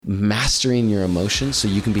mastering your emotions so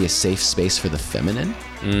you can be a safe space for the feminine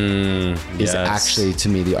is actually, to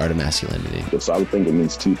me, the art of masculinity. So I would think it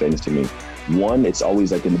means two things to me. One, it's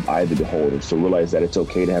always like in the eye of the beholder. So realize that it's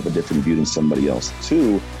okay to have a different view than somebody else.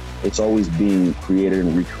 Two, it's always being created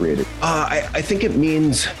and recreated. I think it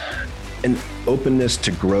means an openness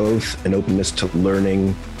to growth, an openness to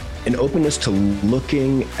learning, an openness to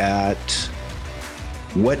looking at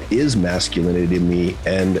what is masculinity to me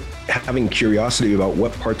and having curiosity about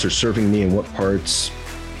what parts are serving me and what parts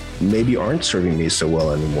maybe aren't serving me so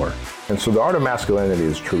well anymore. And so the art of masculinity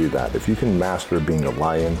is truly that. If you can master being a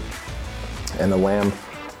lion and a lamb,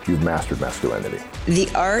 you've mastered masculinity. The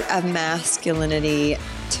art of masculinity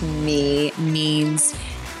to me means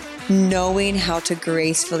knowing how to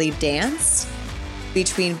gracefully dance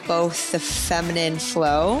between both the feminine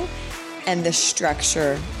flow and the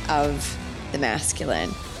structure of the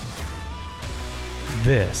masculine.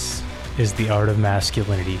 This is The Art of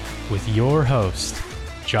Masculinity with your host,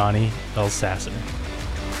 Johnny Elsasser.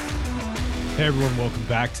 Hey everyone, welcome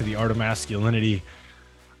back to The Art of Masculinity.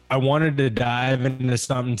 I wanted to dive into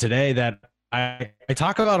something today that I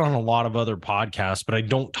talk about on a lot of other podcasts, but I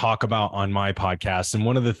don't talk about on my podcast. And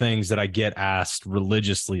one of the things that I get asked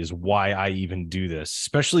religiously is why I even do this,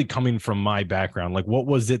 especially coming from my background. Like, what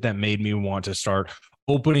was it that made me want to start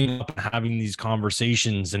opening up and having these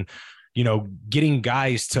conversations and, you know, getting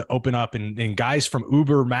guys to open up and guys from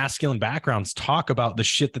uber masculine backgrounds talk about the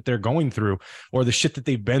shit that they're going through or the shit that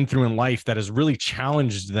they've been through in life that has really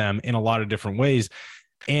challenged them in a lot of different ways.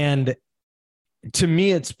 And to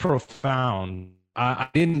me, it's profound. I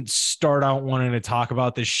didn't start out wanting to talk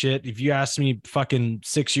about this shit. If you asked me fucking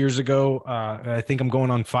 6 years ago, I think I'm going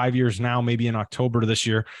on 5 years now, maybe in October this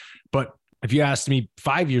year. But if you asked me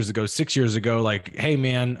 5 years ago, 6 years ago, like, hey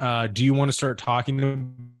man, do you want to start talking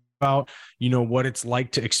about, you know, what it's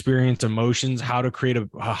like to experience emotions, how to create a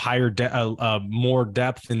higher, more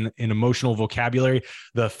depth in emotional vocabulary,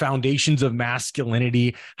 the foundations of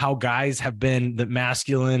masculinity, how guys have been, the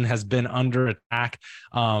masculine has been under attack,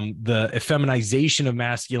 the effeminization of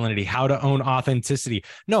masculinity, how to own authenticity.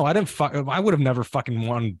 No, I would have never fucking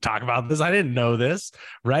wanted to talk about this. I didn't know this,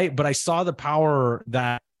 right? But I saw the power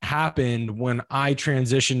that happened when I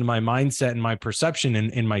transitioned my mindset and my perception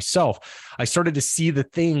in myself. I started to see the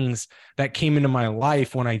things that came into my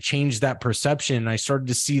life when I changed that perception. I started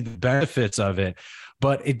to see the benefits of it,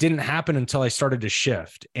 but it didn't happen until I started to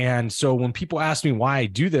shift. And so when people ask me why I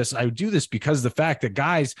do this because the fact that,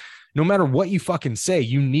 guys, no matter what you fucking say,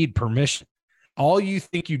 you need permission. All you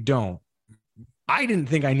think you don't. I didn't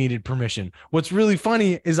think I needed permission. What's really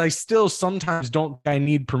funny is I still sometimes don't think I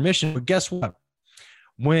need permission, but guess what?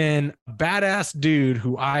 When a badass dude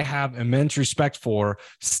who I have immense respect for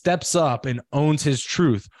steps up and owns his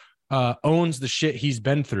truth, owns the shit he's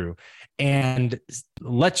been through, and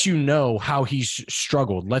lets you know how he's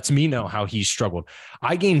struggled, lets me know how he's struggled,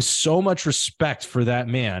 I gain so much respect for that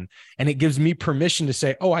man. And it gives me permission to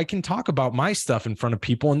say, oh, I can talk about my stuff in front of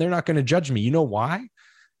people and they're not going to judge me. You know why?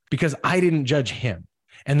 Because I didn't judge him.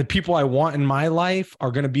 And the people I want in my life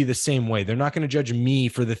are going to be the same way. They're not going to judge me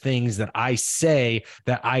for the things that I say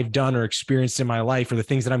that I've done or experienced in my life or the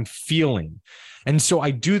things that I'm feeling. And so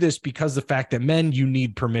I do this because the fact that, men, you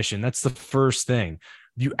need permission. That's the first thing.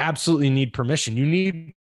 You absolutely need permission. You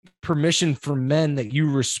need permission from men that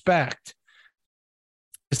you respect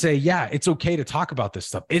to say, yeah, it's okay to talk about this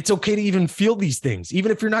stuff. It's okay to even feel these things.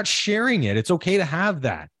 Even if you're not sharing it, it's okay to have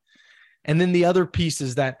that. And then the other piece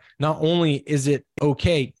is that not only is it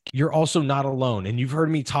okay, you're also not alone. And you've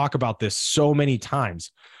heard me talk about this so many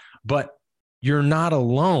times, but you're not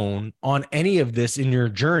alone on any of this in your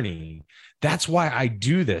journey. That's why I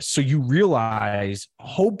do this. So you realize,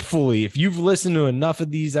 hopefully, if you've listened to enough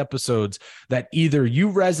of these episodes, that either you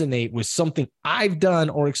resonate with something I've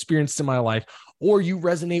done or experienced in my life, or you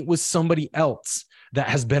resonate with somebody else that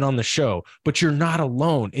has been on the show, but you're not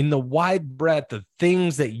alone in the wide breadth of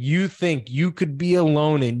things that you think you could be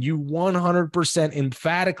alone in. You 100%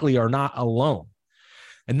 emphatically are not alone.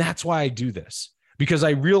 And that's why I do this, because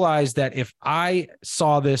I realized that if I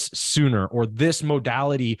saw this sooner, or this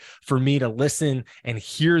modality for me to listen and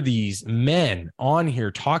hear these men on here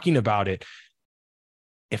talking about it,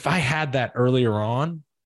 if I had that earlier on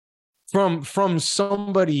from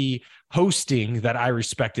somebody hosting that I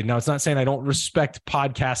respected. Now, it's not saying I don't respect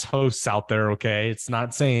podcast hosts out there, okay? It's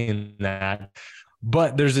not saying that.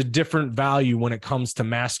 But there's a different value when it comes to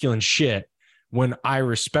masculine shit when I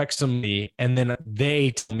respect somebody and then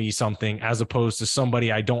they tell me something, as opposed to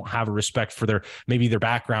somebody I don't have a respect for their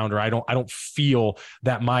background, or I don't feel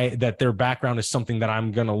that their background is something that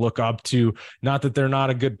I'm going to look up to. Not that they're not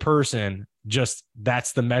a good person, just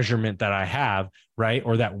that's the measurement that I have, right?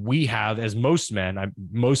 Or that we have as most men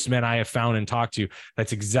I have found and talked to,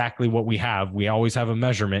 that's exactly what we have. We always have a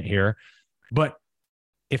measurement here. But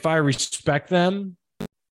if I respect them,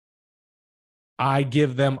 I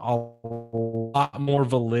give them a lot more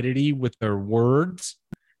validity with their words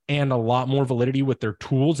and a lot more validity with their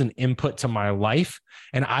tools and input to my life,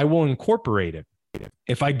 and I will incorporate it.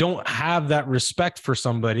 If I don't have that respect for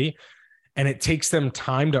somebody and it takes them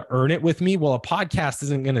time to earn it with me, well, a podcast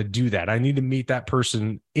isn't going to do that. I need to meet that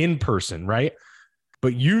person in person, right?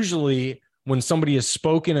 But usually when somebody has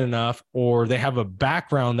spoken enough or they have a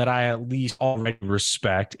background that I at least already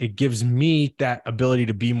respect, it gives me that ability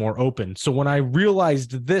to be more open. So when I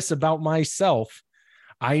realized this about myself,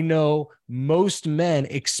 I know most men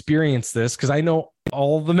experience this because I know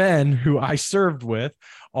all the men who I served with,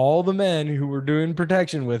 all the men who were doing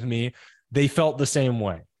protection with me, they felt the same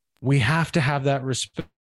way. We have to have that respect.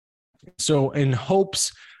 So in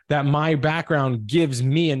hopes that my background gives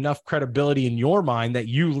me enough credibility in your mind that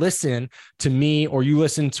you listen to me or you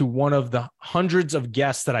listen to one of the hundreds of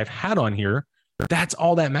guests that I've had on here, that's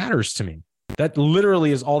all that matters to me. That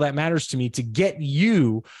literally is all that matters to me, to get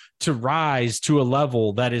you to rise to a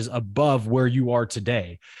level that is above where you are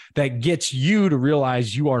today, that gets you to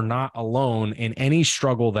realize you are not alone in any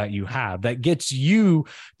struggle that you have, that gets you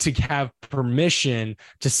to have permission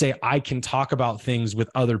to say, I can talk about things with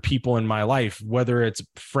other people in my life, whether it's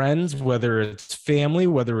friends, whether it's family,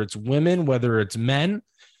 whether it's women, whether it's men.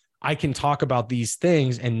 I can talk about these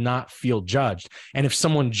things and not feel judged. And if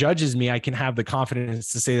someone judges me, I can have the confidence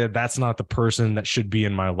to say that that's not the person that should be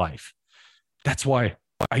in my life. That's why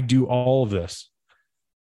I do all of this.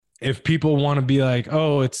 If people want to be like,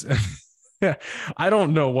 oh, it's, I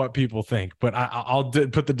don't know what people think, but I'll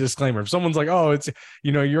put the disclaimer. If someone's like, oh, it's,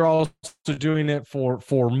 you're also doing it for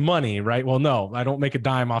money, right? Well, no, I don't make a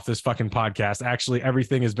dime off this fucking podcast. Actually,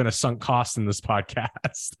 everything has been a sunk cost in this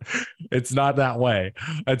podcast. It's not that way.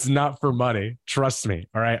 It's not for money. Trust me.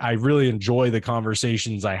 All right. I really enjoy the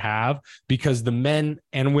conversations I have because the men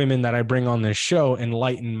and women that I bring on this show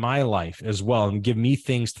enlighten my life as well and give me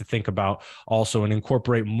things to think about also and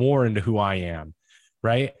incorporate more into who I am.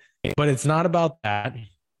 Right. But it's not about that.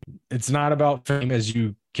 It's not about fame, as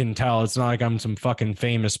you can tell. It's not like I'm some fucking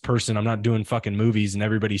famous person. I'm not doing fucking movies and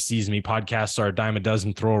everybody sees me. Podcasts are a dime a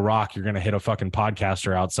dozen. Throw a rock, you're going to hit a fucking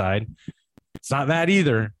podcaster outside. It's not that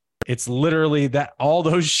either. It's literally that all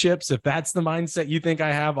those ships, if that's the mindset you think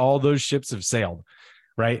I have, all those ships have sailed,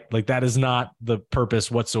 right? Like that is not the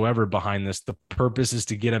purpose whatsoever behind this. The purpose is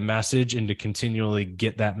to get a message and to continually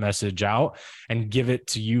get that message out and give it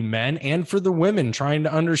to you men and for the women trying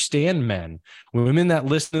to understand men, women that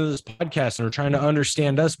listen to this podcast and are trying to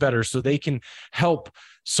understand us better so they can help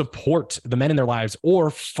support the men in their lives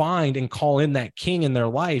or find and call in that king in their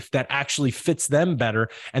life that actually fits them better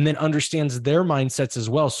and then understands their mindsets as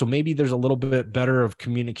well. So maybe there's a little bit better of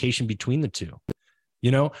communication between the two.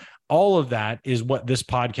 All of that is what this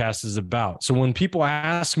podcast is about. So when people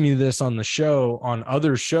ask me this on the show, on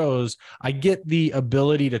other shows, I get the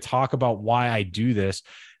ability to talk about why I do this.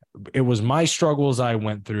 It was my struggles I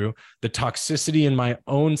went through, the toxicity in my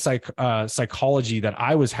own psychology that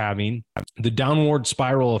I was having, the downward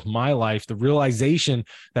spiral of my life, the realization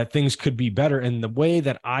that things could be better, and the way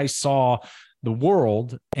that I saw the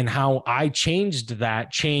world and how I changed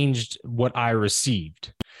what I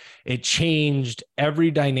received. It changed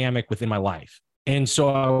every dynamic within my life. And so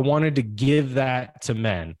I wanted to give that to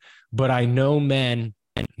men, but I know men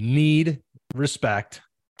need respect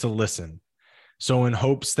to listen. So in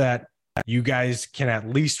hopes that you guys can at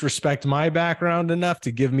least respect my background enough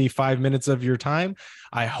to give me 5 minutes of your time,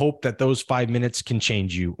 I hope that those 5 minutes can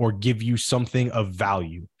change you or give you something of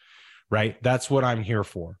value, right? That's what I'm here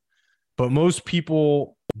for. But most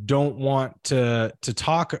people don't want to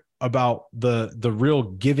talk about the real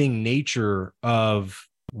giving nature of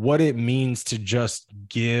what it means to just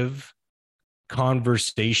give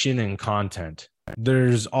conversation and content.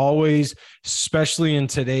 There's always, especially in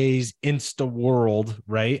today's Insta world,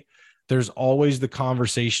 right? There's always the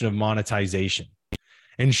conversation of monetization.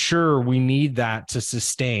 And sure, we need that to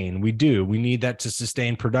sustain. We do. We need that to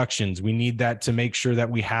sustain productions. We need that to make sure that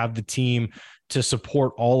we have the team to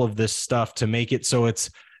support all of this stuff to make it so it's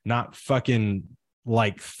not fucking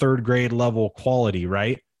like third grade level quality,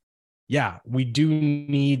 right? Yeah, we do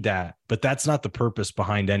need that, but that's not the purpose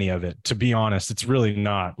behind any of it. To be honest, it's really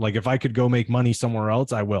not. Like if I could go make money somewhere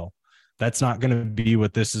else, I will. That's not going to be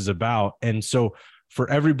what this is about. And so for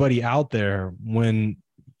everybody out there, when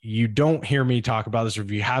you don't hear me talk about this, or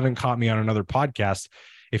if you haven't caught me on another podcast,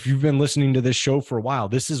 if you've been listening to this show for a while,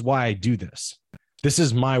 this is why I do this. This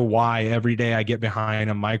is my why. Every day I get behind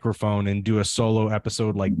a microphone and do a solo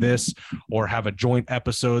episode like this, or have a joint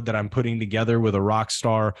episode that I'm putting together with a rock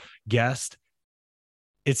star guest.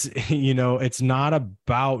 It's, you know, it's not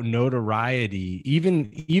about notoriety.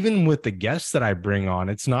 Even with the guests that I bring on,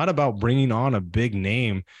 it's not about bringing on a big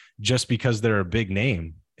name just because they're a big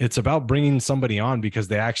name. It's about bringing somebody on because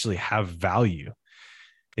they actually have value.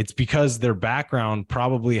 It's because their background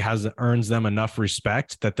probably earns them enough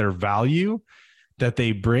respect that their value that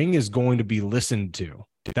they bring is going to be listened to.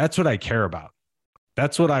 That's what I care about.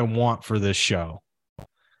 That's what I want for this show.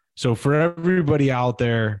 So for everybody out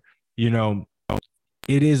there, you know,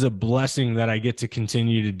 it is a blessing that I get to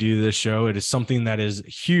continue to do this show. It is something that is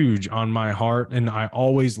huge on my heart, and I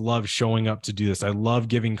always love showing up to do this. I love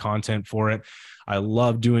giving content for it. I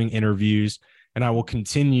love doing interviews, and I will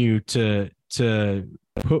continue to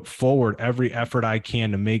put forward every effort I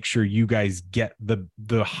can to make sure you guys get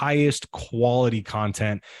the highest quality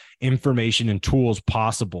content, information, and tools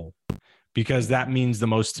possible, because that means the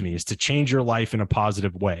most to me, is to change your life in a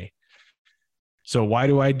positive way. So why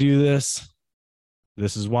do I do this?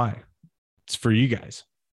 This is why. It's for you guys.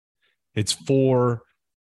 It's for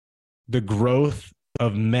the growth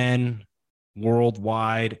of men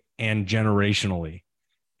worldwide and generationally.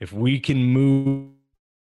 If we can move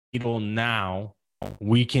people now,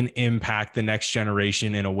 we can impact the next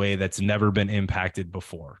generation in a way that's never been impacted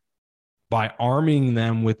before, by arming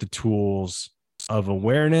them with the tools of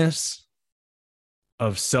awareness,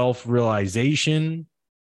 of self-realization,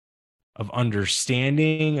 of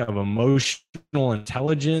understanding, of emotional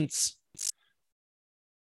intelligence,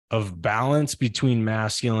 of balance between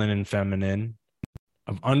masculine and feminine,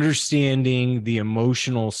 of understanding the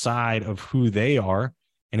emotional side of who they are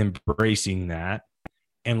and embracing that,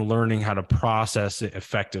 and learning how to process it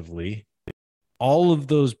effectively. All of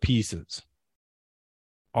those pieces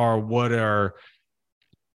are what are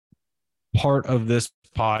part of this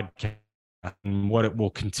podcast and what it will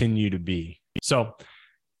continue to be. So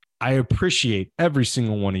I appreciate every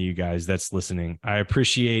single one of you guys that's listening. I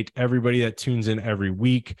appreciate everybody that tunes in every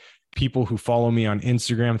week. People who follow me on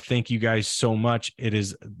Instagram, thank you guys so much.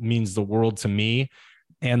 It means the world to me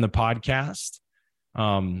and the podcast.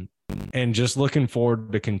 And just looking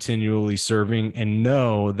forward to continually serving, and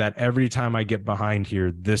know that every time I get behind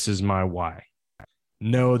here, this is my why.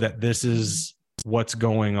 Know that this is what's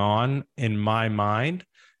going on in my mind,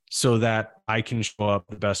 so that I can show up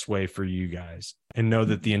the best way for you guys, and know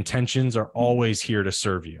that the intentions are always here to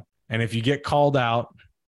serve you. And if you get called out,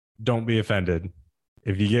 don't be offended.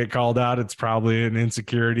 If you get called out, it's probably an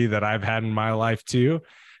insecurity that I've had in my life too.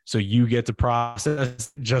 So you get to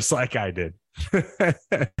process just like I did.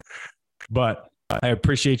 But I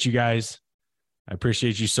appreciate you guys. I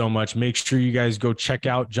appreciate you so much. Make sure you guys go check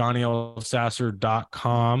out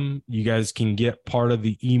johnnylsasser.com. You guys can get part of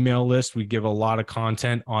the email list. We give a lot of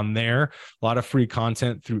content on there, a lot of free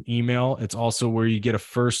content through email. It's also where you get a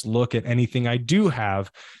first look at anything I do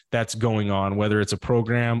have that's going on, whether it's a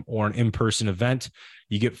program or an in-person event.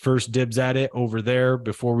 You get first dibs at it over there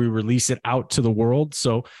before we release it out to the world.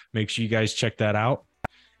 So make sure you guys check that out.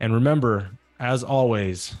 And remember, as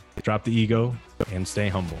always, drop the ego and stay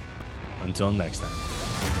humble. Until next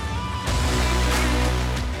time.